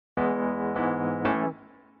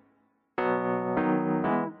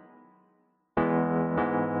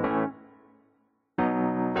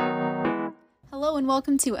Hello and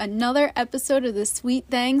welcome to another episode of the Sweet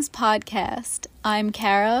Things podcast. I'm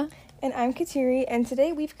Kara. And I'm Kateri, and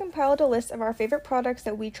today we've compiled a list of our favorite products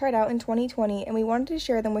that we tried out in 2020, and we wanted to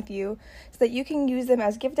share them with you so that you can use them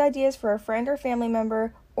as gift ideas for a friend or family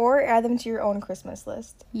member, or add them to your own Christmas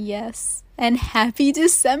list. Yes, and happy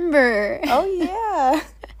December! Oh yeah!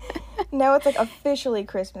 Now it's like officially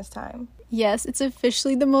Christmas time. Yes, it's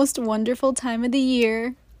officially the most wonderful time of the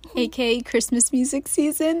year, aka Christmas music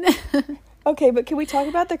season. Okay, but can we talk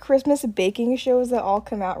about the Christmas baking shows that all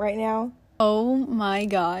come out right now? Oh my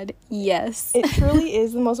god, yes. It truly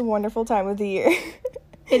is the most wonderful time of the year.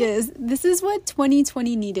 It is. This is what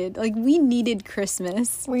 2020 needed. Like, we needed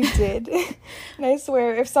Christmas. We did. And I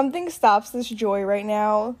swear, if something stops this joy right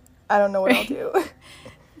now, I don't know what I'll do.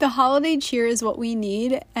 The holiday cheer is what we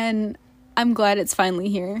need, and I'm glad it's finally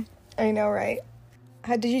here. I know, right?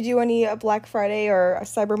 Did you do any Black Friday or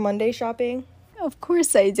Cyber Monday shopping? Of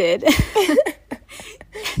course I did.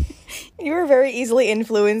 You were very easily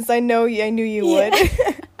influenced. I knew you would.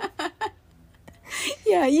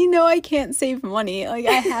 Yeah, I can't save money. Like,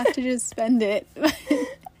 I have to just spend it.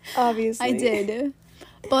 Obviously. I did.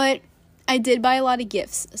 But I did buy a lot of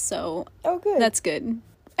gifts, so oh, good. That's good.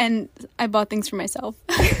 And I bought things for myself.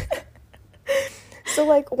 So,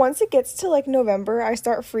 like, once it gets to, like, November, I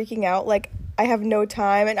start freaking out. Like, I have no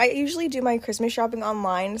time. And I usually do my Christmas shopping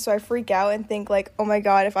online, so I freak out and think, like, oh my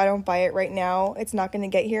god, if I don't buy it right now, it's not going to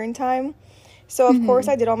get here in time. So, of course,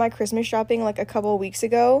 I did all my Christmas shopping, like, a couple of weeks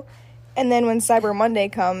ago. And then when Cyber Monday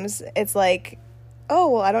comes, it's like,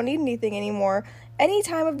 oh, well, I don't need anything anymore. Any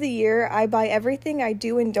time of the year, I buy everything I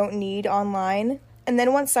do and don't need online. And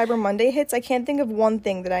then once Cyber Monday hits, I can't think of one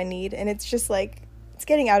thing that I need. And it's just, like, it's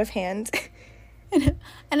getting out of hand.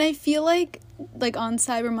 And I feel like on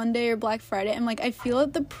Cyber Monday or Black Friday, I feel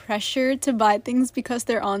the pressure to buy things because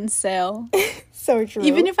they're on sale. So true.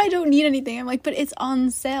 Even if I don't need anything, I'm like, but it's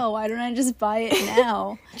on sale. Why don't I just buy it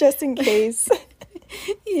now? Just in case.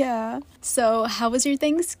 Yeah. So, how was your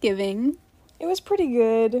Thanksgiving? It was pretty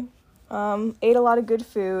good. Ate a lot of good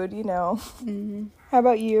food, Mm-hmm. How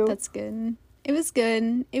about you? That's good. It was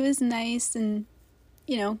good. It was nice and,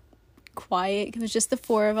 quiet. It was just the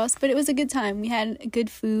four of us, but it was a good time. We had good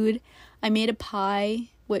food. I made a pie,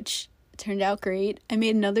 which turned out great. I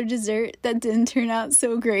made another dessert that didn't turn out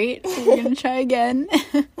so great. So we're gonna try again.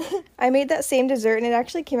 I made that same dessert and it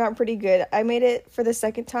actually came out pretty good. I made it for the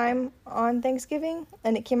second time on Thanksgiving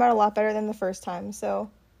and it came out a lot better than the first time,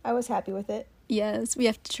 so I was happy with it. Yes, we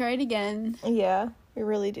have to try it again. Yeah, we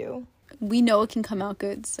really do. We know it can come out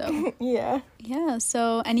good, so. Yeah. Yeah,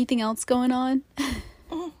 so anything else going on?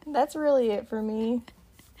 That's really it for me.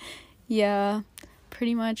 Yeah,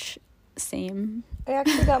 pretty much same. I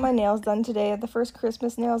actually got my nails done today, the first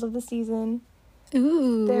Christmas nails of the season.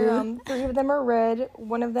 Ooh. They're, 3 of them are red,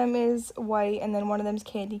 one of them is white, and then one of them's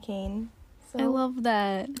candy cane. So I love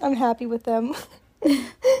that. I'm happy with them.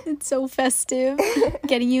 It's so festive,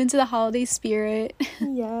 getting you into the holiday spirit.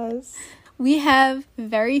 Yes. We have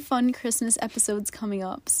very fun Christmas episodes coming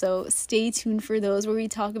up, so stay tuned for those where we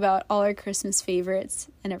talk about all our Christmas favorites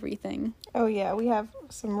and everything. Oh yeah, we have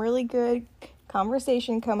some really good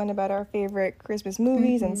conversation coming about our favorite Christmas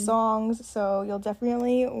movies and songs, so you'll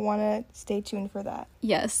definitely want to stay tuned for that.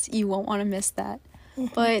 Yes, you won't want to miss that.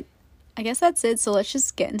 But I guess that's it, so let's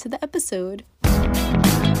just get into the episode.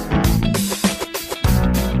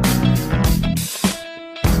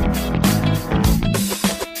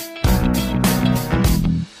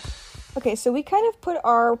 Okay, so we kind of put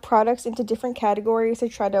our products into different categories to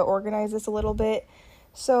try to organize this a little bit.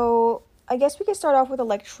 So I guess we could start off with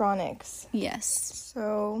electronics. Yes.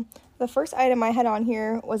 So the first item I had on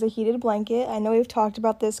here was a heated blanket. I know we've talked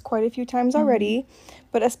about this quite a few times already,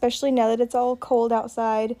 but especially now that it's all cold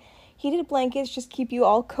outside, heated blankets just keep you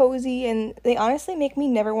all cozy, and they honestly make me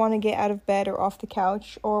never want to get out of bed or off the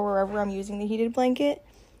couch or wherever I'm using the heated blanket.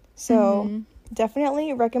 So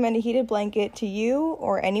definitely recommend a heated blanket to you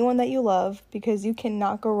or anyone that you love because you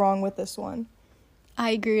cannot go wrong with this one.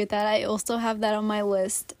 I agree with that. I also have that on my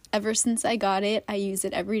list. Ever since I got it, I use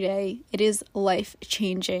it every day. It is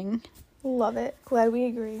life-changing. Love it. Glad we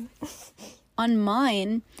agree. On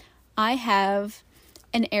mine, I have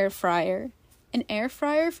an air fryer. An air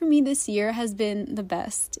fryer for me this year has been the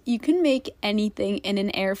best. You can make anything in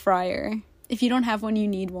an air fryer. If you don't have one, you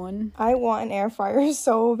need one. I want an air fryer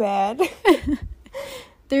so bad.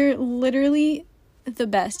 They're literally the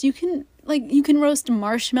best. You can roast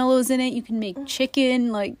marshmallows in it. You can make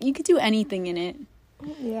chicken. You could do anything in it.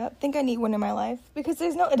 Yeah, I think I need one in my life because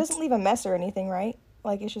it doesn't leave a mess or anything, right?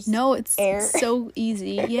 It's just it's air. So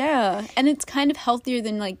easy. Yeah, and it's kind of healthier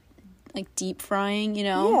than like deep frying,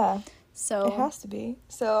 Yeah. So It has to be.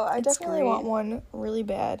 So I it's definitely great. want one really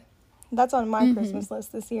bad. That's on my Christmas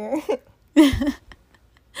list this year.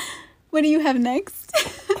 What do you have next?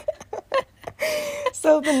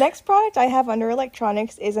 So the next product I have under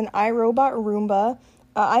electronics is an iRobot Roomba.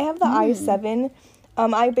 I have the i7.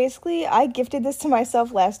 I gifted this to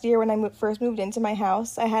myself last year when I first moved into my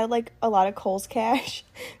house. I had like a lot of Kohl's cash,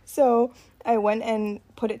 so I went and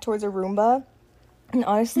put it towards a Roomba. And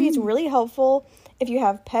honestly, it's really helpful if you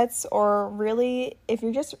have pets, or really if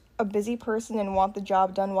you're just a busy person and want the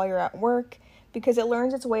job done while you're at work, because it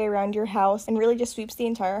learns its way around your house and really just sweeps the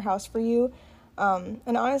entire house for you.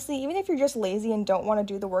 And honestly, even if you're just lazy and don't want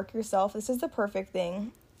to do the work yourself, this is the perfect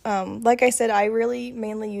thing. Like I said, I really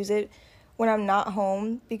mainly use it when I'm not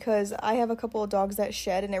home, because I have a couple of dogs that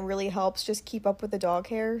shed, and it really helps just keep up with the dog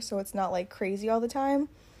hair so it's not like crazy all the time.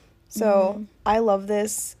 So I love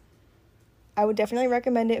this. I would definitely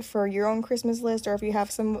recommend it for your own Christmas list, or if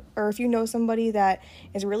you know somebody that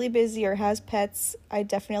is really busy or has pets, I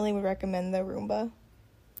definitely would recommend the Roomba.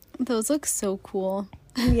 Those look so cool.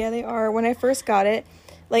 Yeah, they are. When I first got it,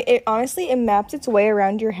 like, it mapped its way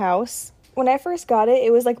around your house. When I first got it,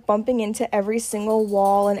 it was like bumping into every single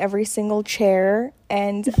wall and every single chair,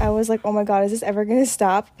 and I was like, oh my god, is this ever gonna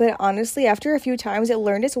stop? But honestly, after a few times, it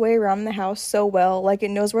learned its way around the house so well. Like,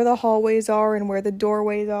 it knows where the hallways are and where the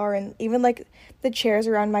doorways are, and even like the chairs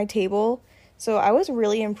around my table. So I was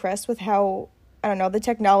really impressed with how, I don't know, the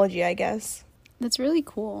technology, I guess. That's really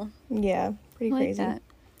cool. Yeah, pretty I like crazy. that.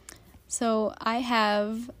 So I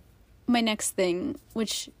have my next thing,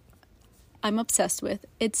 which I'm obsessed with.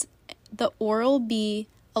 It's the Oral-B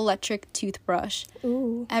electric toothbrush.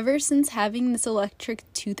 Ooh. Ever since having this electric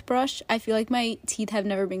toothbrush, I feel like my teeth have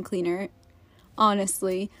never been cleaner.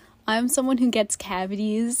 Honestly, I'm someone who gets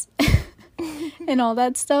cavities and all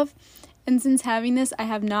that stuff. And since having this, I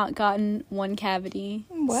have not gotten one cavity.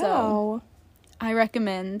 Wow. So I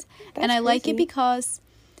recommend. That's and I like it crazy. because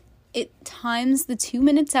it times the 2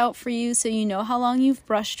 minutes out for you, so you know how long you've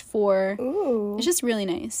brushed for. Ooh. It's just really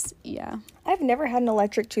nice. Yeah. I've never had an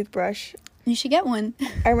electric toothbrush. You should get one.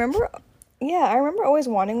 I remember always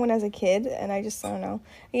wanting one as a kid, and I don't know.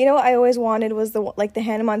 You know what I always wanted was the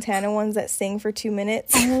Hannah Montana ones that sing for 2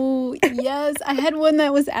 minutes. Oh, yes. I had one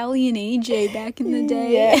that was Allie and AJ back in the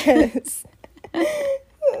day. Yes.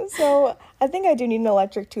 So, I think I do need an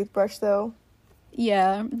electric toothbrush, though.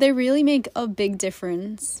 Yeah, they really make a big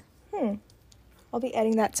difference. I'll be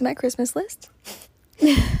adding that to my Christmas list.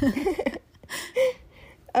 The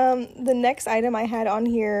next item I had on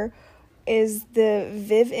here is the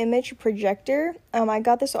Viv Image projector. I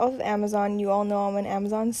got this off of Amazon. You all know I'm an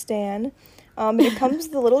Amazon stan. But it comes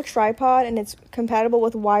with a little tripod, and it's compatible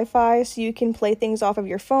with Wi-Fi, so you can play things off of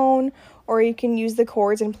your phone, or you can use the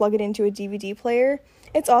cords and plug it into a DVD player.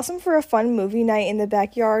 It's awesome for a fun movie night in the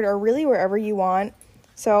backyard, or really wherever you want.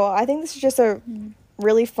 So I think this is just a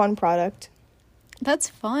really fun product. That's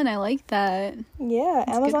fun. I like that. Yeah, That's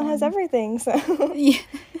a good Amazon has one. everything, so... Yeah,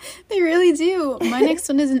 they really do. My next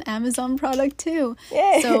one is an Amazon product too.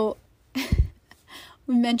 Yay. So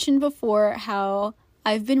we mentioned before how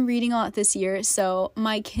I've been reading a lot this year. So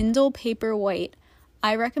my Kindle Paperwhite,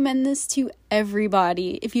 I recommend this to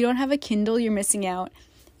everybody. If you don't have a Kindle, you're missing out.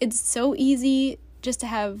 It's so easy just to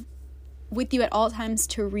have with you at all times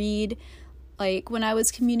to read. Like, when I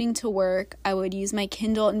was commuting to work, I would use my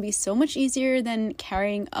Kindle, and be so much easier than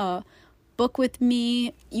carrying a book with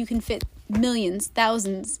me. You can fit millions,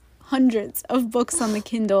 thousands, hundreds of books on the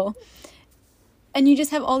Kindle. And you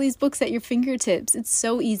just have all these books at your fingertips. It's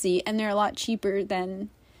so easy, and they're a lot cheaper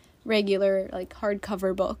than regular, like,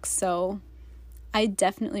 hardcover books. So I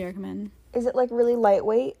definitely recommend. Is it, like, really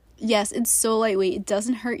lightweight? Yes, it's so lightweight. It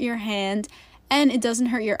doesn't hurt your hand, and it doesn't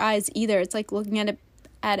hurt your eyes either. It's like looking at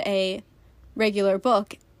a regular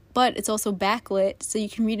book, but it's also backlit, so you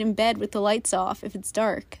can read in bed with the lights off if it's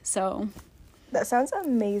dark. So That sounds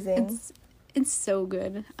amazing. it's so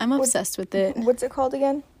good. I'm obsessed with it. What's it called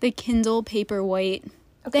again? The Kindle Paperwhite.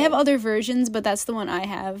 Okay. They have other versions, but that's the one I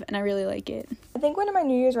have, and I really like it. I think one of my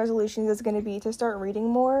New Year's resolutions is going to be to start reading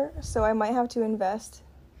more, so I might have to invest,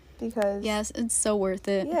 because... Yes, it's so worth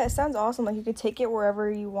it. Yeah, it sounds awesome. Like, you could take it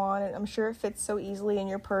wherever you want, and I'm sure it fits so easily in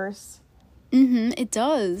your purse. It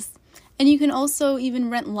does. And you can also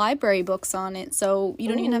even rent library books on it, so you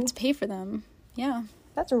don't even have to pay for them. Yeah.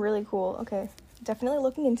 That's really cool. Okay, definitely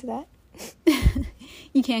looking into that.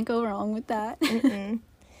 You can't go wrong with that.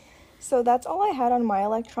 So that's all I had on my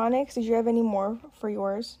electronics. Did you have any more for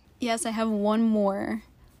yours? Yes, I have one more.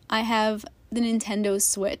 I have the Nintendo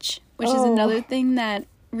Switch, which is another thing that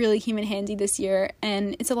really came in handy this year,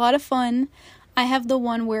 and it's a lot of fun. I have the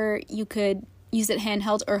one where you could use it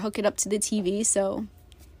handheld or hook it up to the TV, so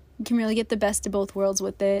You can really get the best of both worlds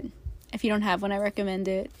with it. If you don't have one, I recommend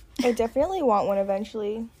it. I definitely want one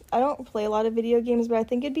eventually. I don't play a lot of video games, but I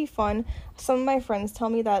think it'd be fun. Some of my friends tell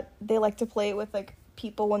me that they like to play it with, like,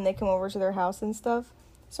 people when they come over to their house and stuff.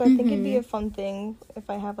 So I think it'd be a fun thing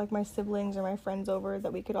if I have, like, my siblings or my friends over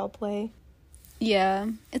that we could all play. Yeah,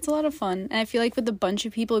 it's a lot of fun. And I feel like with a bunch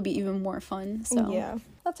of people, it'd be even more fun. So Yeah,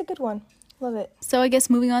 that's a good one. Love it. So I guess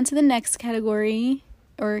moving on to the next category,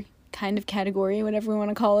 or kind of category, whatever we want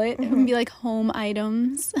to call it, it would be like home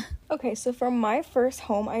items. Okay, so for my first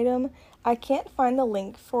home item, I can't find the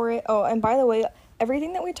link for it. Oh, and by the way,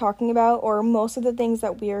 everything that we're talking about, or most of the things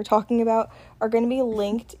that we are talking about, are going to be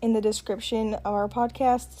linked in the description of our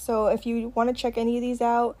podcast. So if you want to check any of these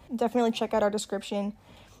out, definitely check out our description.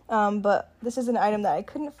 But this is an item that I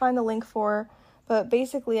couldn't find the link for. But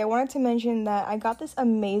basically, I wanted to mention that I got this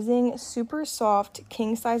amazing, super soft,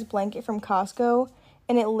 king-size blanket from Costco,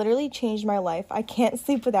 and it literally changed my life. I can't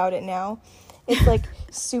sleep without it now. It's, like,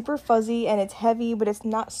 super fuzzy, and it's heavy, but it's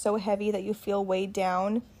not so heavy that you feel weighed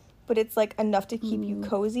down. But it's, like, enough to keep you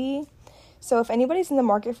cozy. So if anybody's in the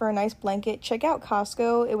market for a nice blanket, check out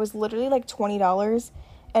Costco. It was literally, like, $20.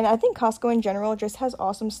 And I think Costco in general just has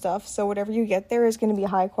awesome stuff. So whatever you get there is going to be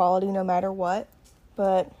high quality no matter what.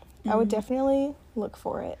 But I would definitely look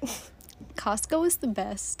for it. Costco is the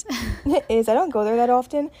best. It is. I don't go there that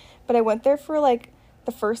often, but I went there for, like,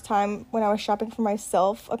 the first time when I was shopping for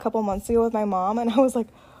myself a couple months ago with my mom, and I was like,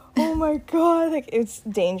 oh my god, like, it's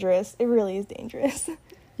dangerous. It really is dangerous.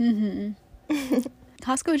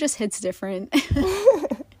 Costco just hits different.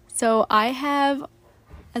 So I have,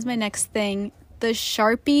 as my next thing, the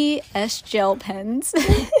Sharpie S Gel pens.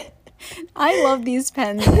 I love these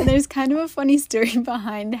pens, and there's kind of a funny story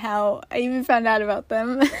behind how I even found out about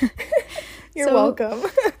them. You're welcome.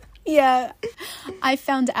 Yeah, I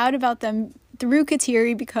found out about them through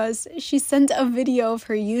Kateri because she sent a video of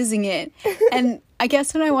her using it, and I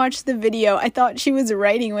guess when I watched the video, I thought she was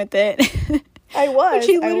writing with it. I was.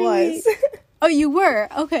 Oh, you were?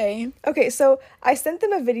 Okay. Okay, so I sent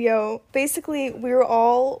them a video. Basically, we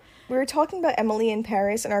were talking about Emily in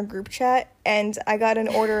Paris in our group chat, and I got an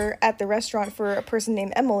order at the restaurant for a person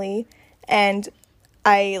named Emily, and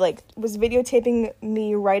I, like, was videotaping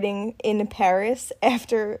me writing in Paris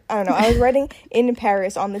after, I don't know, I was writing in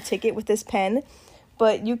Paris on the ticket with this pen,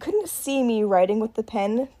 but you couldn't see me writing with the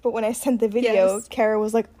pen, but when I sent the video, yes, Kara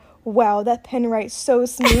was like, wow, that pen writes so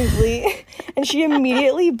smoothly, and she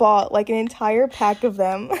immediately bought, like, an entire pack of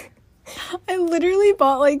them. I literally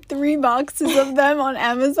bought like 3 boxes of them on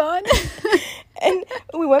Amazon. And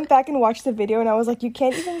we went back and watched the video, and I was like, you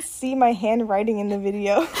can't even see my handwriting in the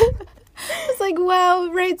video. I was like, wow, it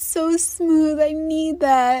writes so smooth. I need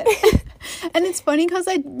that. And it's funny because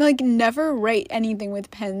I like never write anything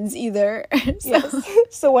with pens either. Yes.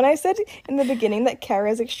 So when I said in the beginning that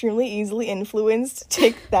Kara is extremely easily influenced,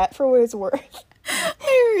 take that for what it's worth.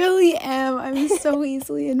 I really am. I'm so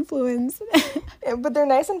easily influenced. Yeah, but they're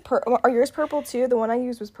nice and purple. Are yours purple too? The one I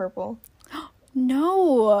used was purple.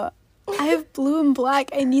 No. I have blue and black.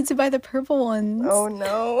 I need to buy the purple ones. Oh,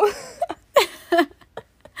 no.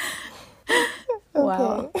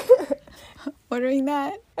 Wow. Ordering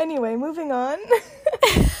that. Anyway, moving on.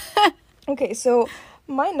 Okay, so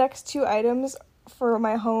my next 2 items for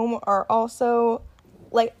my home are also,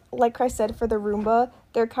 like I said, for the Roomba.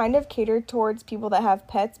 They're kind of catered towards people that have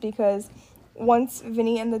pets because once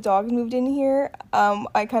Vinny and the dog moved in here,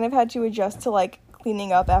 I kind of had to adjust to, like,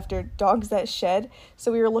 cleaning up after dogs that shed,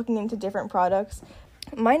 so we were looking into different products.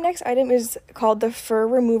 My next item is called the Fur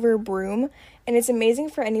Remover Broom, and it's amazing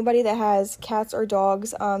for anybody that has cats or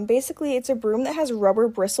dogs. Basically, it's a broom that has rubber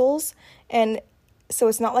bristles, and so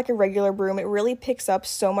it's not like a regular broom. It really picks up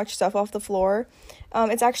so much stuff off the floor.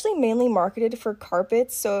 It's actually mainly marketed for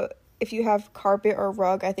carpets, so if you have carpet or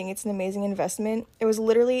rug, I think it's an amazing investment. It was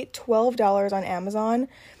literally $12 on Amazon,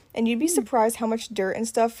 and you'd be surprised how much dirt and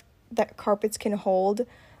stuff that carpets can hold.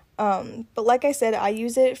 But like I said, I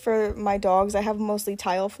use it for my dogs. I have mostly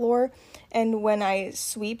tile floor, and when I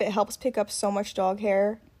sweep, it helps pick up so much dog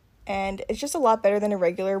hair, and it's just a lot better than a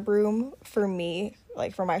regular broom for me,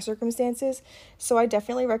 like for my circumstances. So I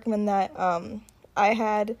definitely recommend that.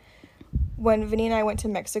 When Vinny and I went to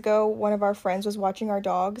Mexico, one of our friends was watching our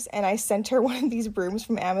dogs, and I sent her one of these brooms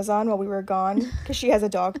from Amazon while we were gone, because she has a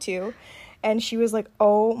dog too. And she was like,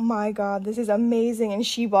 oh my god, this is amazing. And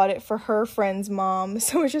she bought it for her friend's mom.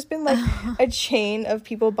 So it's just been like a chain of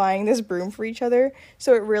people buying this broom for each other.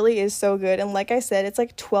 So it really is so good. And like I said, it's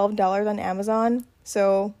like $12 on Amazon.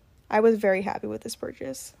 So I was very happy with this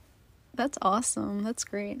purchase. That's awesome. That's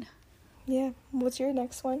great. Yeah. What's your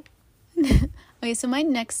next one? Okay, so my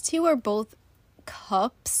next 2 are both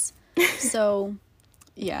cups. So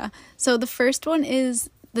Yeah. So the first one is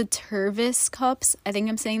the Tervis cups. I think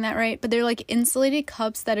I'm saying that right. But they're like insulated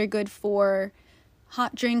cups that are good for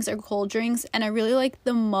hot drinks or cold drinks. And I really like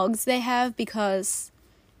the mugs they have because,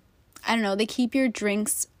 I don't know, they keep your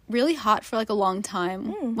drinks really hot for like a long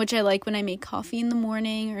time, which I like when I make coffee in the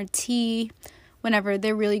morning or tea, whenever.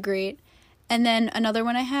 They're really great. And then another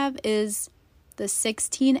one I have is the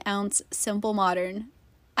 16-ounce Simple Modern.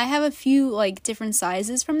 I have a few like different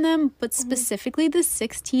sizes from them, but specifically the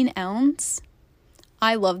 16-ounce,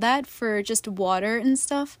 I love that for just water and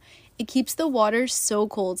stuff. It keeps the water so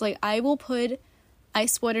cold. Like, I will put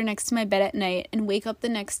ice water next to my bed at night and wake up the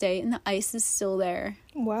next day and the ice is still there.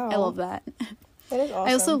 Wow. I love that. That is awesome.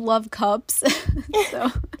 I also love cups. So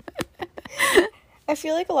I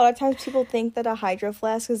feel like a lot of times people think that a Hydro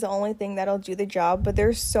Flask is the only thing that'll do the job, but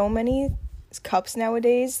there's so many cups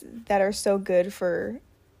nowadays that are so good for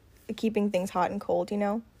keeping things hot and cold, you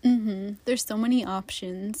know? There's so many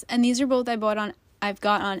options. And these are both I've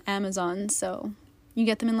got on Amazon, so you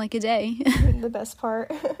get them in like a day. The best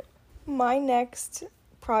part. My next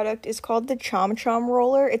product is called the Chom Chom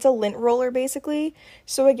Roller. It's a lint roller, basically.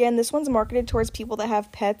 So again, this one's marketed towards people that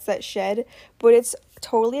have pets that shed, but it's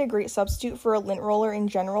totally a great substitute for a lint roller in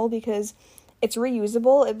general because it's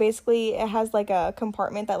reusable. It has like a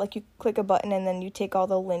compartment that like you click a button and then you take all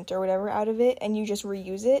the lint or whatever out of it and you just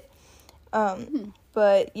reuse it.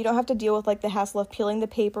 But you don't have to deal with like the hassle of peeling the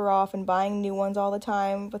paper off and buying new ones all the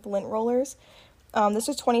time with lint rollers. This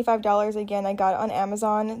was $25. Again, I got it on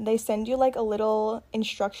Amazon. They send you like a little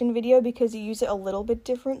instruction video because you use it a little bit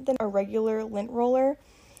different than a regular lint roller.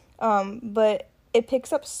 But it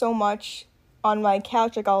picks up so much on my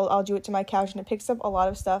couch. Like I'll do it to my couch and it picks up a lot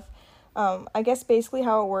of stuff. I guess basically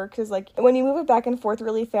how it works is like when you move it back and forth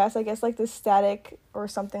really fast, I guess like the static or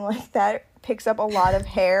something like that picks up a lot of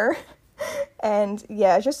hair. And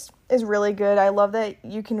yeah, it just is really good. I love that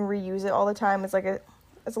you can reuse it all the time.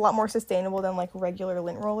 It's a lot more sustainable than like regular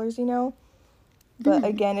lint rollers, you know. But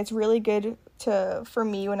again, it's really good for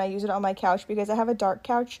me when I use it on my couch because I have a dark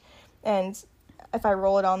couch, and if I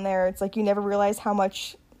roll it on there, it's like you never realize how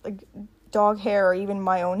much like dog hair or even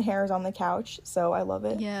my own hair is on the couch. So I love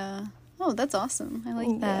it. Yeah. Oh, that's awesome. I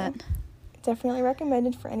like that. Definitely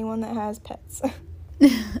recommended for anyone that has pets.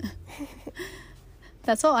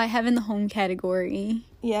 That's all I have in the home category.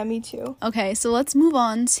 Yeah, me too. Okay, so let's move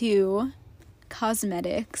on to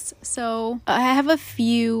cosmetics. So I have a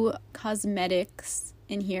few cosmetics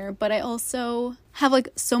in here, but I also have like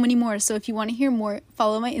so many more. So if you want to hear more,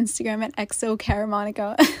 follow my Instagram at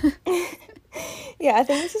exokaramonica. Yeah, I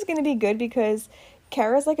think this is going to be good because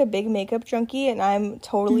Kara's like a big makeup junkie and I'm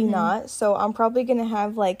totally not. So I'm probably going to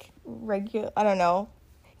have like I don't know.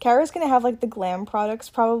 Kara's going to have like the glam products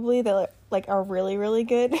probably that like are really, really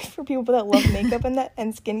good for people that love makeup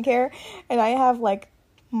and skincare. And I have like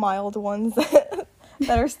mild ones that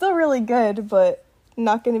are still really good, but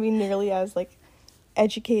not going to be nearly as like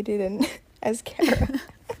educated and as Kara.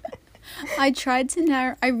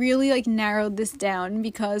 I really like narrowed this down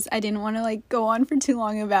because I didn't want to like go on for too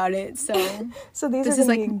long about it. So these are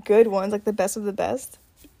going to be good ones, like the best of the best.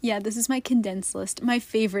 Yeah, this is my condensed list, my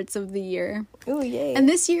favorites of the year. Ooh, yay. And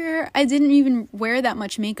this year, I didn't even wear that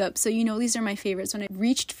much makeup, so you know these are my favorites when I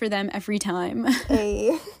reached for them every time.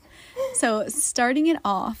 Hey. So, starting it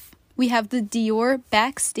off, we have the Dior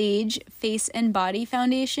Backstage Face and Body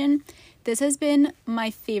Foundation. This has been my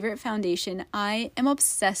favorite foundation. I am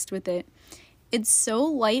obsessed with it. It's so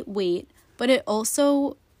lightweight, but it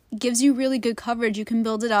also gives you really good coverage. You can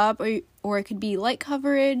build it up, or it could be light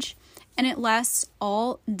coverage. And it lasts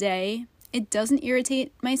all day. It doesn't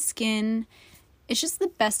irritate my skin. It's just the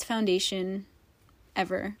best foundation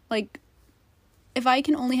ever. Like, if I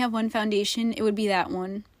can only have one foundation, it would be that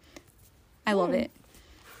one. I love it.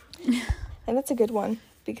 And that's a good one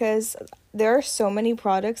because there are so many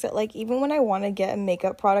products that like even when I want to get a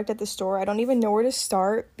makeup product at the store, I don't even know where to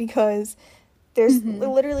start because there's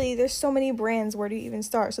literally there's so many brands. Where do you even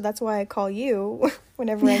start? So that's why I call you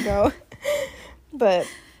whenever I go. But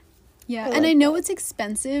yeah, and I know it's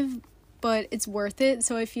expensive, but it's worth it.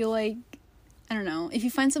 So I feel like, I don't know, if you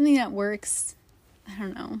find something that works, I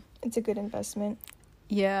don't know. It's a good investment.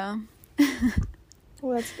 Yeah.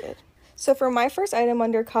 Well, that's good. So for my first item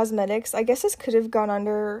under cosmetics, I guess this could have gone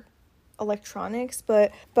under electronics,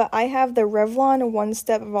 but I have the Revlon One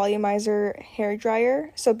Step Volumizer hair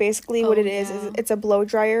dryer. So basically what it is it's a blow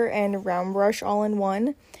dryer and round brush all in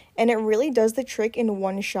one. And it really does the trick in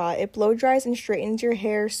one shot. It blow dries and straightens your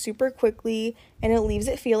hair super quickly, and it leaves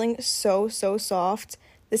it feeling so, so soft.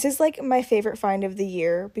 This is like my favorite find of the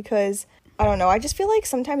year because I don't know. I just feel like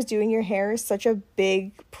sometimes doing your hair is such a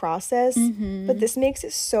big process, but this makes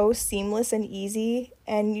it so seamless and easy,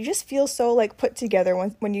 and you just feel so like put together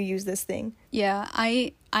when you use this thing. Yeah,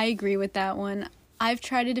 I agree with that one. I've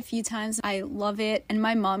tried it a few times. I love it, and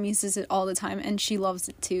my mom uses it all the time, and she loves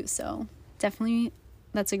it too. So definitely,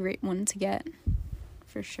 that's a great one to get,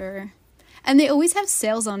 for sure. And they always have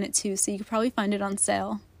sales on it too, so you could probably find it on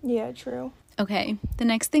sale. Yeah, true. Okay, the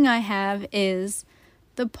next thing I have is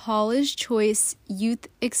the Paula's Choice Youth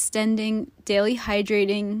Extending Daily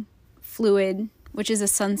Hydrating Fluid, which is a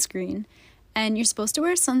sunscreen. And you're supposed to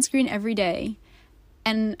wear sunscreen every day.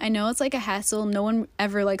 And I know it's like a hassle. No one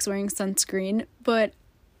ever likes wearing sunscreen, but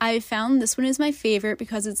I found this one is my favorite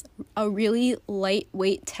because it's a really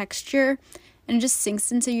lightweight texture and it just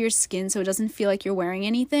sinks into your skin so it doesn't feel like you're wearing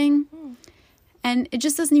anything. And it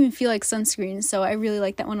just doesn't even feel like sunscreen, so I really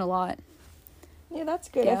like that one a lot. Yeah, that's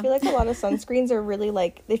good. Yeah. I feel like a lot of sunscreens are really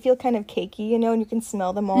like, they feel kind of cakey, you know, and you can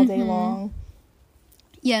smell them all day long.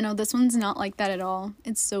 Yeah, no, this one's not like that at all.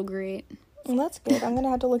 It's so great. Well, that's good. I'm gonna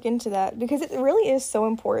have to look into that because it really is so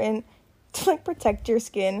important to like protect your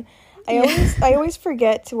skin. I always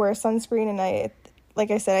forget to wear sunscreen, and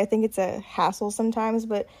like I said, I think it's a hassle sometimes,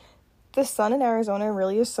 but the sun in Arizona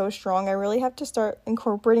really is so strong. I really have to start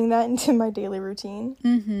incorporating that into my daily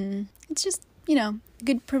routine. It's just,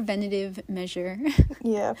 good preventative measure.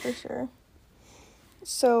 Yeah, for sure.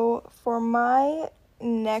 So for my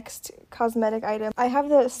next cosmetic item, I have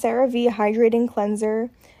the CeraVe Hydrating Cleanser.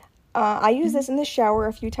 I use this in the shower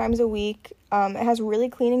a few times a week. It has really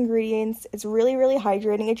clean ingredients. It's really, really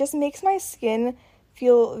hydrating. It just makes my skin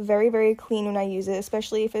feel very, very clean when I use it,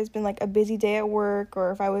 especially if it's been like a busy day at work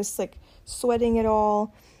or if I was like sweating at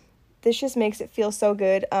all. This just makes it feel so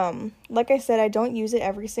good. Like I said, I don't use it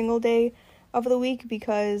every single day of the week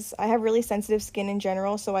because I have really sensitive skin in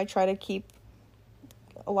general, so I try to keep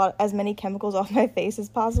as many chemicals off my face as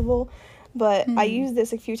possible. But I use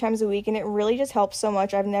this a few times a week, and it really just helps so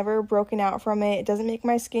much. I've never broken out from it. It doesn't make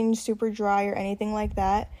my skin super dry or anything like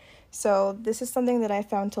that. So this is something that I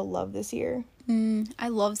found to love this year. I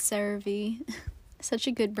love CeraVe. Such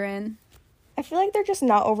a good brand. I feel like they're just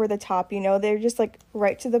not over the top, They're just, like,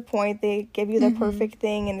 right to the point. They give you the perfect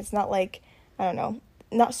thing, and it's not, like, I don't know,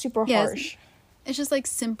 not super harsh. It's just, like,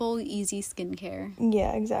 simple, easy skincare.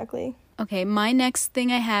 Yeah, exactly. Okay, my next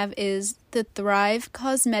thing I have is the Thrive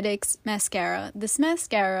Cosmetics mascara. This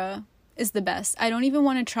mascara is the best. I don't even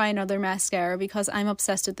want to try another mascara because I'm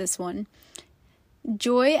obsessed with this one.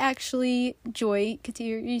 Joy,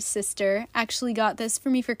 Katiri's sister, actually got this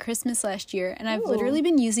for me for Christmas last year, and I've literally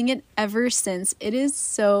been using it ever since. It is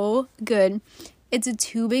so good. It's a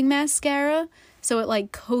tubing mascara, so it,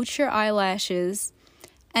 like, coats your eyelashes,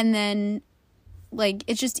 and then, like,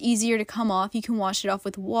 it's just easier to come off. You can wash it off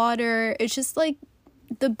with water. It's just, like,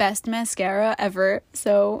 the best mascara ever.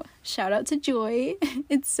 So, shout out to Joy.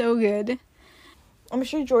 It's so good. I'm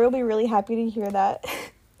sure Joy will be really happy to hear that.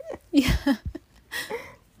 Yeah.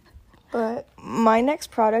 But my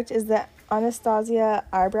next product is the Anastasia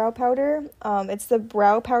eyebrow powder. It's the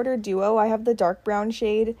brow powder duo. I have the dark brown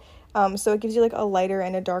shade, so it gives you like a lighter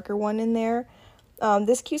and a darker one in there.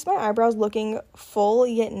 This keeps my eyebrows looking full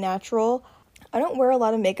yet natural. I don't wear a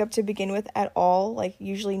lot of makeup to begin with at all, like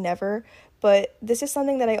usually never, but this is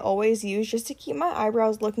something that I always use just to keep my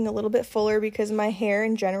eyebrows looking a little bit fuller because my hair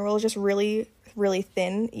in general is just really, really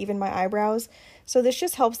thin, even my eyebrows. So this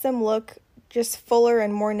just helps them look just fuller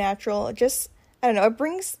and more natural. I don't know, it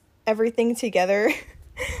brings everything together.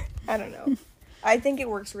 I don't know. I think it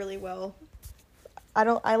works really well.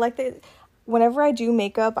 I like that whenever I do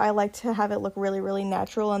makeup, I like to have it look really, really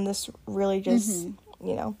natural, and this really just,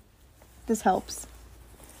 this helps.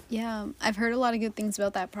 Yeah, I've heard a lot of good things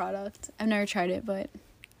about that product. I've never tried it, but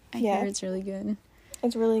I hear it's really good.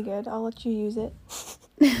 It's really good. I'll let you use it.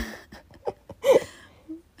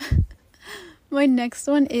 My next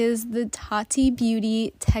one is the Tati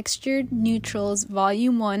Beauty Textured Neutrals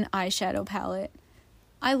Volume 1 Eyeshadow Palette.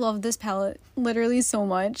 I love this palette literally so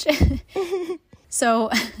much. So,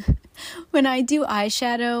 when I do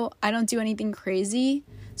eyeshadow, I don't do anything crazy.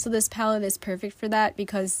 So this palette is perfect for that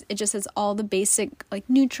because it just has all the basic, like,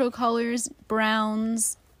 neutral colors,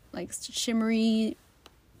 browns, like, shimmery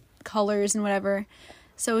colors and whatever.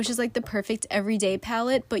 So it's just, like, the perfect everyday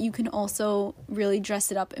palette, but you can also really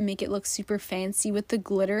dress it up and make it look super fancy with the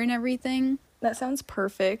glitter and everything. That sounds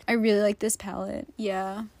perfect. I really like this palette.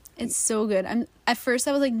 Yeah, it's so good. At first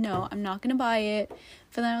I was like, no, I'm not gonna buy it.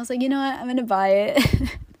 But then I was like, you know what? I'm gonna buy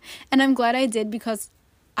it. And I'm glad I did because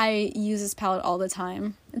I use this palette all the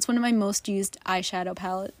time. It's one of my most used eyeshadow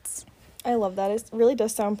palettes. I love that. It really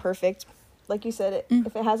does sound perfect. like you said,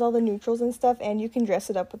 if it has all the neutrals and stuff and you can dress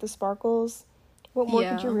it up with the sparkles, what more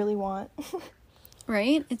could you really want?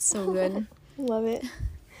 Right? It's so good. Love it.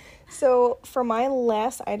 So for my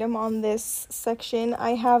last item on this section,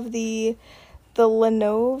 I have the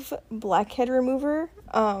Laneige blackhead remover.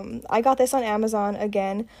 I got this on Amazon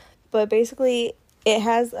again, but basically it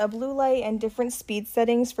has a blue light and different speed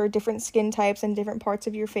settings for different skin types and different parts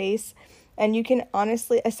of your face. And you can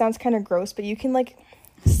honestly, it sounds kind of gross, but you can like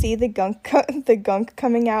see the gunk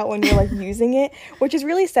coming out when you're like using it, which is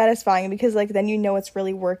really satisfying because like then you know it's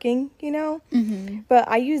really working, you know. But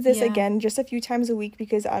I use this again just a few times a week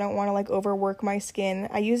because I don't want to like overwork my skin.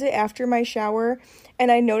 I use it after my shower,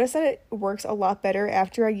 and I notice that it works a lot better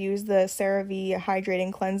after I use the CeraVe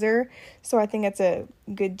hydrating cleanser. So I think it's a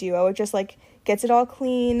good duo. It just like gets it all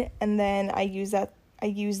clean, and then I use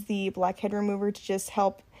the blackhead remover to just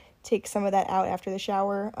help take some of that out after the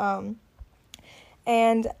shower.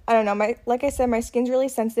 And I don't know, like I said, my skin's really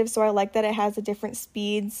sensitive, so I like that it has the different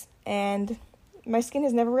speeds, and my skin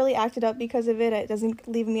has never really acted up because of it. It doesn't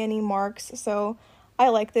leave me any marks, so I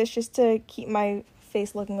like this just to keep my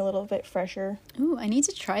face looking a little bit fresher. Ooh, I need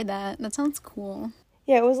to try that. That sounds cool.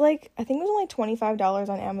 Yeah, it was like, I think it was only $25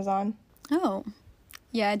 on Amazon. Oh,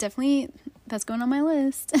 yeah, definitely, that's going on my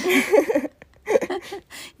list.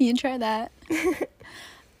 You can try that.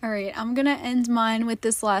 All right, I'm gonna end mine with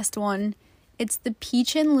this last one. It's the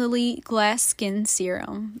Peach and Lily Glass Skin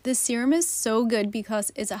Serum. This serum is so good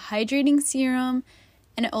because it's a hydrating serum,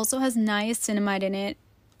 and it also has niacinamide in it,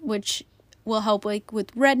 which will help like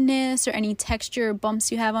with redness or any texture or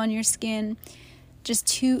bumps you have on your skin.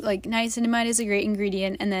 Niacinamide is a great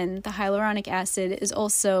ingredient, and then the hyaluronic acid is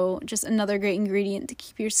also just another great ingredient to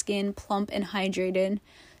keep your skin plump and hydrated.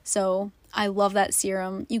 So I love that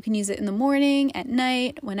serum. You can use it in the morning, at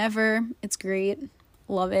night, whenever. It's great.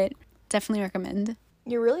 Love it. Definitely recommend.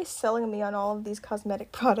 You're really selling me on all of these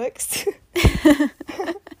cosmetic products.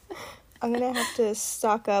 I'm gonna have to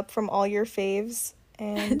stock up from all your faves.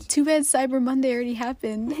 And too bad Cyber Monday already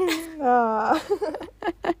happened.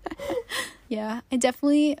 Yeah, I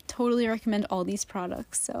definitely totally recommend all these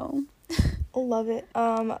products, so love it.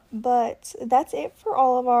 But that's it for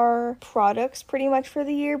all of our products pretty much for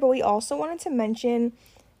the year, but we also wanted to mention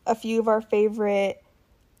a few of our favorite,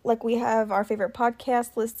 like we have our favorite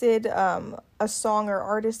podcast listed, a song or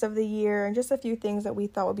artist of the year, and just a few things that we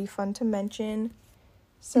thought would be fun to mention.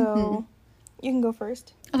 So you can go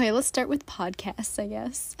first. Okay, let's start with podcasts, I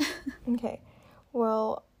guess. Okay.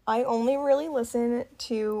 Well, I only really listen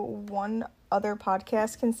to one other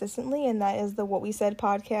podcast consistently, and that is the What We Said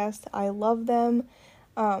podcast. I love them.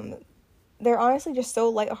 They're honestly just so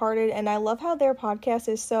lighthearted, and I love how their podcast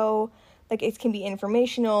is so, like, it can be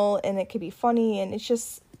informational, and it can be funny, and it's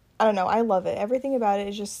just, I don't know, I love it. Everything about it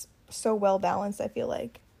is just so well balanced, I feel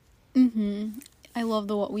like. I love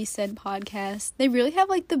the What We Said podcast. They really have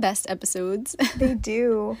like the best episodes. They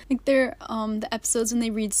do. Like they're the episodes when they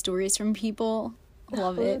read stories from people.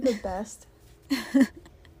 Love it. They're the best.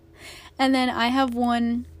 And then I have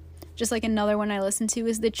one, just like another one I listen to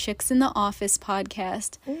is the Chicks in the Office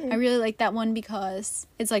podcast. I really like that one because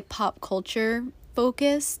it's like pop culture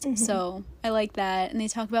focused. So I like that. And they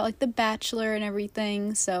talk about like The Bachelor and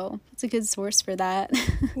everything. So it's a good source for that.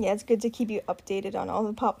 Yeah, it's good to keep you updated on all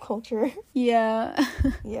the pop culture. Yeah.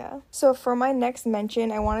 Yeah. So for my next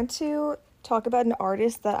mention, I wanted to talk about an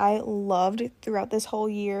artist that I loved throughout this whole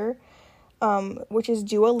year, which is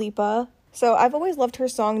Dua Lipa. So I've always loved her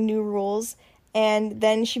song New Rules, and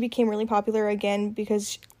then she became really popular again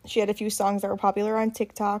because she had a few songs that were popular on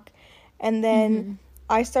TikTok. And then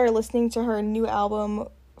I started listening to her new album,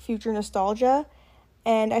 Future Nostalgia,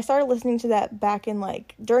 and I started listening to that back in,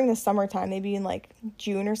 like, during the summertime, maybe in, like,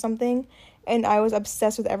 June or something, and I was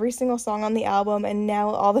obsessed with every single song on the album, and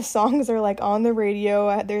now all the songs are, like, on the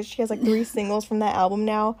radio. She has, like, 3 singles from that album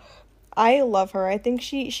now. I love her. I think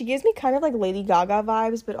she gives me kind of, like, Lady Gaga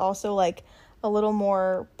vibes, but also, like, a little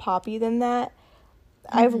more poppy than that.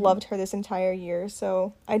 I've loved her this entire year,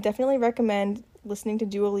 so I definitely recommend listening to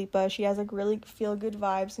Dua Lipa. She has like really feel-good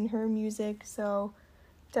vibes in her music, so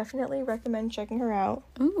definitely recommend checking her out.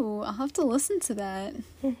 Ooh, I'll have to listen to that.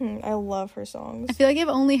 I love her songs. I feel like I've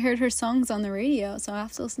only heard her songs on the radio, so I'll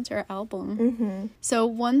have to listen to her album. So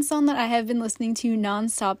one song that I have been listening to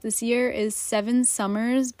nonstop this year is 7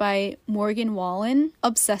 Summers by Morgan Wallen.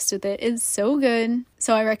 Obsessed with it. It's so good.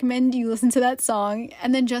 So I recommend you listen to that song.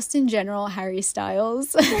 And then just in general, Harry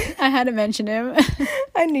Styles. I had to mention him.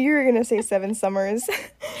 I knew you were going to say 7 Summers.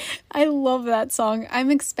 I love that song. I'm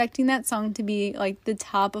expecting that song to be like the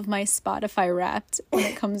top of my Spotify Wrapped when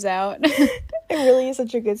it comes out. It really is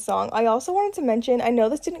such a good song. I also wanted to mention, I know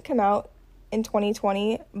this didn't come out in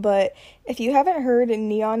 2020, but if you haven't heard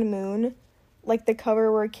Neon Moon, like the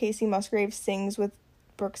cover where Casey Musgraves sings with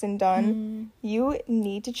Brooks and Dunn, you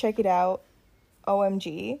need to check it out.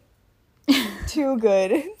 OMG. Too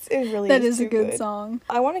good. It really That is is a too good song.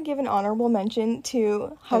 I want to give an honorable mention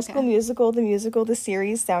to High School Musical, the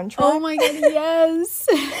series soundtrack. Oh my god, yes!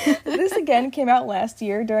 This again came out last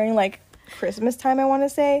year during like Christmas time, I want to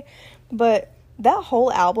say, but that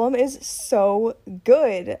whole album is so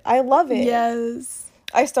good. I love it. Yes.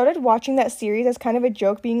 I started watching that series as kind of a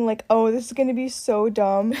joke, being like, oh, this is going to be so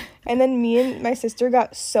dumb. And then me and my sister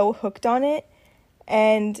got so hooked on it,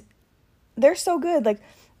 and they're so good. Like,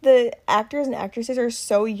 the actors and actresses are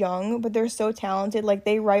so young, but they're so talented. Like,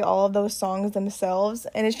 they write all of those songs themselves,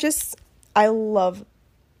 and it's just, I love it.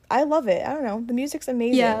 I don't know. The music's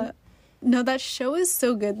amazing. Yeah. No, that show is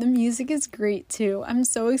so good. The music is great, too. I'm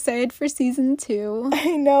so excited for season 2.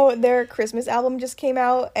 I know. Their Christmas album just came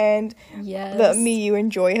out, and yes. Me, You,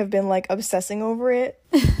 and Joy have been, like, obsessing over it.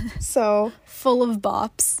 So. Full of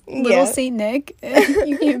bops. Yeah. Little Saint Nick.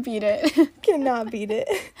 You can't beat it. Cannot beat it.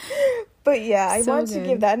 But yeah, I want to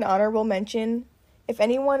give that an honorable mention. If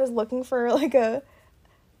anyone is looking for, like, a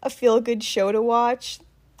feel-good show to watch,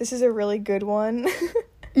 this is a really good one.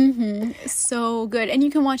 So good. And you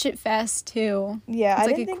can watch it fast too. Yeah, I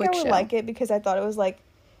didn't think I would like it because I thought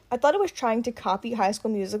it was trying to copy High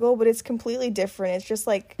School Musical, but it's completely different. It's just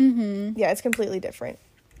like yeah, it's completely different.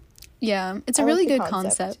 Yeah, it's a really good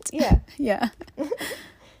concept. Yeah. Yeah.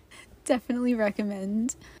 Definitely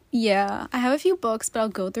recommend. Yeah, I have a few books, but I'll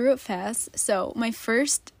go through it fast. So, my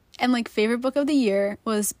first and like favorite book of the year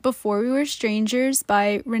was Before We Were Strangers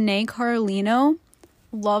by Renee Carlino.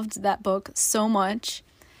 Loved that book so much.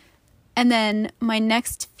 And then my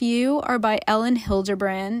next few are by Ellen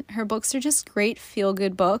Hilderbrand. Her books are just great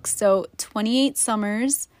feel-good books. So 28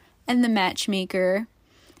 Summers and The Matchmaker.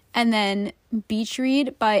 And then Beach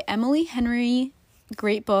Read by Emily Henry.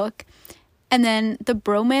 Great book. And then the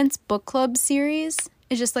Bromance Book Club series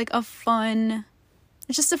is just like it's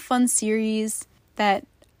just a fun series that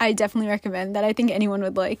I definitely recommend, that I think anyone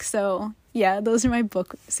would like. So yeah, those are my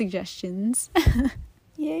book suggestions.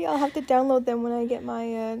 Yay, I'll have to download them when I get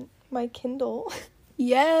my Kindle.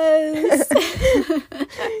 Yes.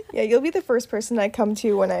 Yeah, you'll be the first person I come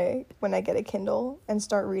to when I get a Kindle and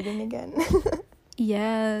start reading again.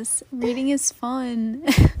 Yes, reading is fun.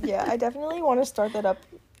 Yeah, I definitely want to start that up.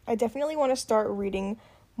 I definitely want to start reading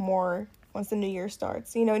more once the new year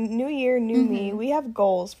starts. You know, new year, new me. We have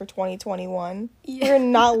goals for 2021. Yeah. We're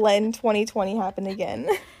not letting 2020 happen again.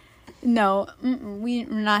 No, we're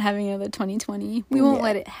not having another 2020. We won't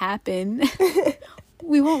let it happen.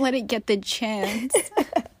 We won't let it get the chance.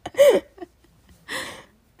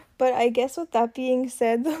 But I guess with that being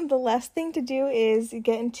said, the last thing to do is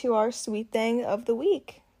get into our sweet thing of the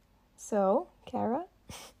week. So, Kara?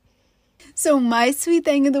 So my sweet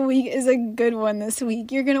thing of the week is a good one this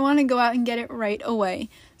week. You're going to want to go out and get it right away.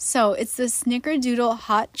 So it's the Snickerdoodle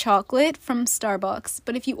hot chocolate from Starbucks.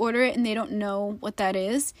 But if you order it and they don't know what that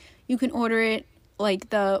is, you can order it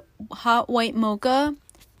like the hot white mocha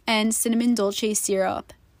and cinnamon dolce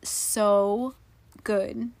syrup. So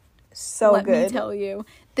good. So good. Let me tell you.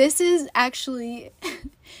 This is actually...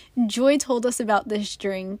 Joy told us about this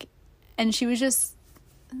drink, and she was just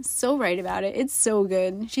so right about it. It's so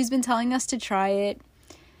good. She's been telling us to try it,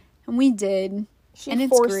 and we did. She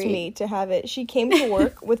forced me to have it. She came to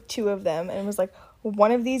work with 2 of them and was like,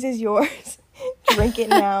 one of these is yours. Drink it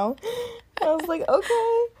now. And I was like,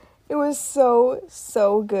 okay. It was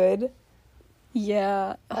so good.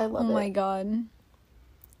 Yeah. I love it. Oh my god.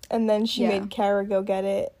 And then she made Kara go get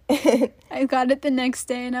it. I got it the next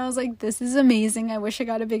day and I was like, this is amazing. I wish I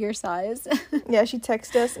got a bigger size. Yeah, she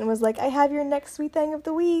texted us and was like, I have your next sweet thing of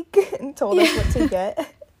the week. And told us what to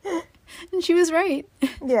get. And she was right.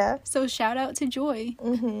 Yeah. So shout out to Joy.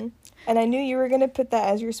 And I knew you were going to put that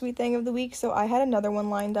as your sweet thing of the week, so I had another one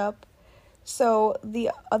lined up. So the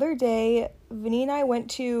other day, Vinny and I went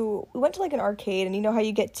to like an arcade, and you know how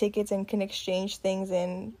you get tickets and can exchange things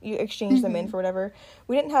and you exchange them in for whatever.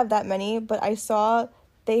 We didn't have that many, but I saw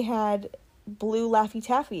they had blue Laffy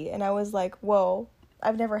Taffy, and I was like, whoa,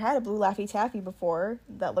 I've never had a blue Laffy Taffy before.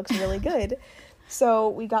 That looks really good. So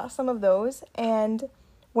we got some of those, and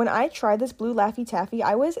when I tried this blue Laffy Taffy,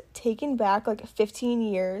 I was taken back like 15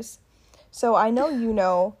 years. So I know you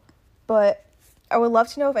know, but I would love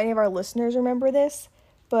to know if any of our listeners remember this,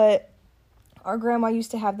 but our grandma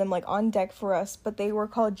used to have them like on deck for us, but they were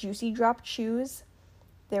called Juicy Drop Chews.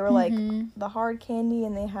 They were like the hard candy,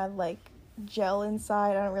 and they had like gel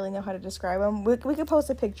inside. I don't really know how to describe them. We could post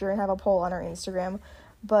a picture and have a poll on our Instagram,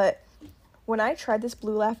 but when I tried this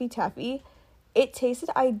blue Laffy Taffy, it tasted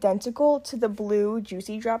identical to the blue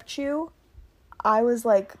Juicy Drop Chew. I was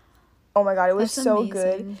like, oh my god, it was That's so amazing.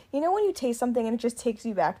 good. You know when you taste something and it just takes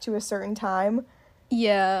you back to a certain time?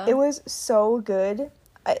 Yeah. It was so good.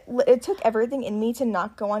 It took everything in me to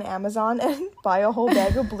not go on Amazon and buy a whole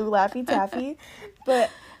bag of blue Laffy Taffy,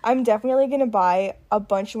 but I'm definitely gonna buy a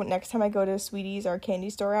bunch next time I go to Sweeties, our candy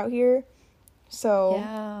store out here. So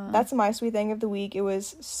Yeah. that's my sweet thing of the week. It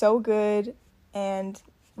was so good, and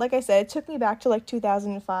like I said, it took me back to like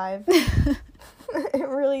 2005. It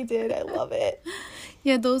really did. I love it.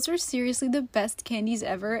 Yeah, those were seriously the best candies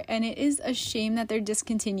ever, and it is a shame that they're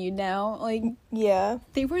discontinued now. Like, Yeah.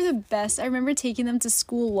 they were the best. I remember taking them to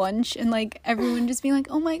school lunch and, like, everyone just being like,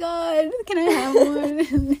 oh my god, can I have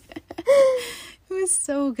one? It was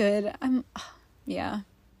so good. Yeah.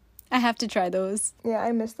 I have to try those. Yeah,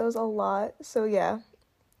 I miss those a lot. So yeah,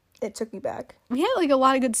 it took me back. We had, like, a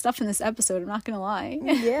lot of good stuff in this episode, I'm not gonna lie.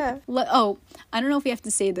 Yeah. I don't know if we have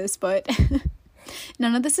to say this, but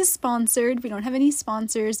none of this is sponsored. We don't have any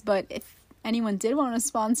sponsors, but if anyone did want to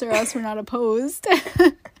sponsor us, we're not opposed.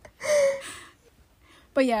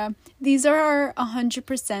 But yeah, these are our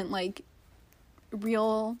 100% like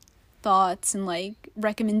real thoughts and like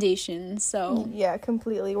recommendations. So Yeah,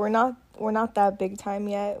 completely. We're not that big time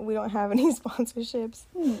yet. We don't have any sponsorships.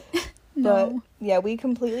 But no. yeah, we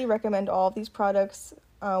completely recommend all of these products.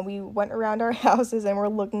 We went around our houses and we're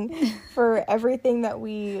looking for everything that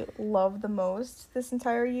we love the most this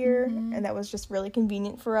entire year, and that was just really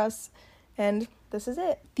convenient for us. And this is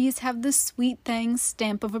it. These have the Sweet Things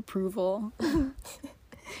stamp of approval.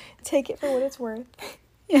 Take it for what it's worth.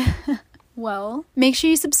 Yeah. Well, make sure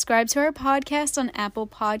you subscribe to our podcast on Apple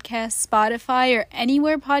Podcasts, Spotify, or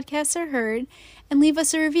anywhere podcasts are heard, and leave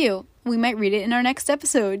us a review. We might read it in our next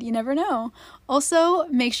episode. You never know. Also,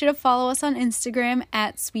 make sure to follow us on Instagram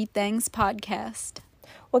at Sweet Things Podcast.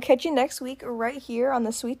 We'll catch you next week right here on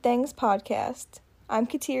the Sweet Things Podcast. I'm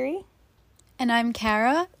Kateri. And I'm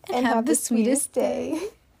Kara, and have the sweetest day.